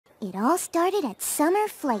It all started at summer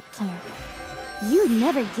flight camp. You'd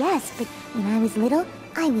never guess, but when I was little,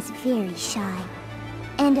 I was very shy.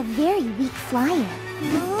 And a very weak flyer.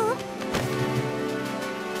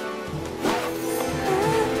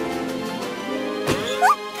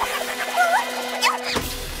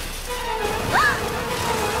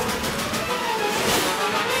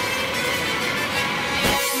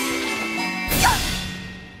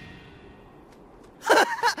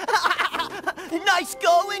 Nice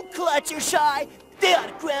going, Fluttershy. They ought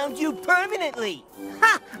to ground you permanently.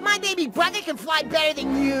 Ha! My baby brother can fly better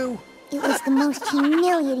than you. It was the most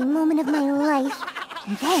humiliating moment of my life.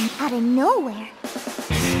 And then, out of nowhere...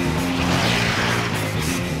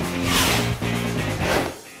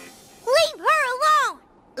 Leave her alone!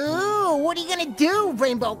 Ooh, what are you gonna do,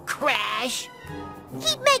 Rainbow Crash?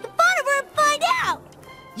 Keep making fun of her and find out!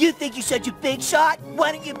 You think you're such a big shot?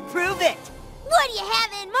 Why don't you prove it? What do you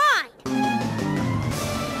have in mind?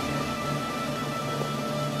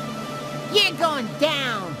 You're going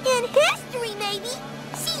down. In history, maybe.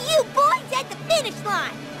 See you boys at the finish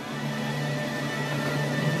line.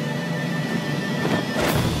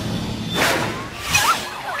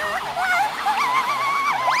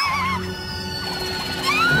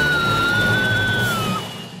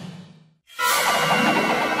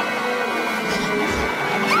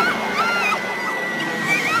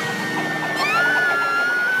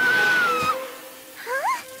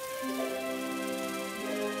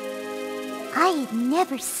 I had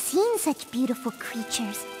never seen such beautiful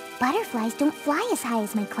creatures. Butterflies don't fly as high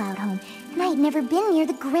as my cloud home, and I had never been near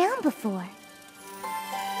the ground before.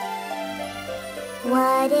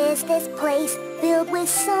 What is this place filled with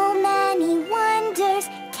so many wonders,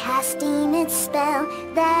 casting its spell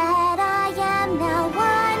that I am now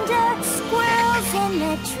wonder? Squirrels in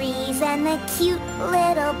the trees and the cute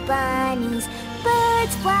little bunnies,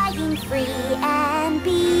 birds flying free and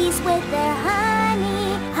bees with their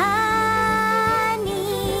honey.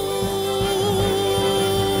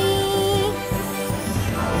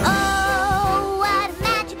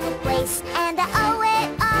 And I owe it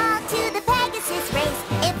all to the Pegasus race.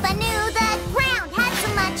 If I knew the ground had so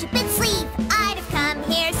much up its sleeve, I'd have come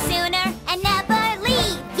here sooner and never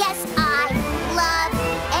leave. Yes, I love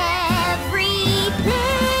everything.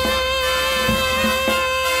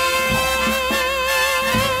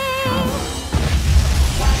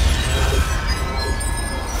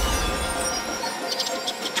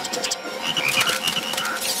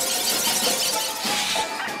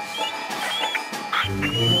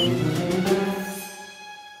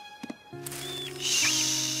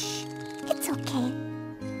 It's okay.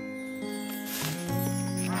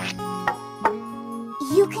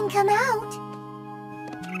 You can come out.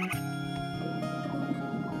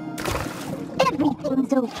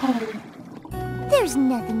 Everything's okay. There's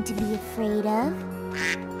nothing to be afraid of.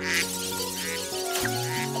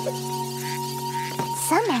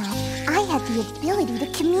 Somehow, I had the ability to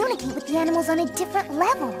communicate with the animals on a different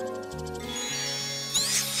level.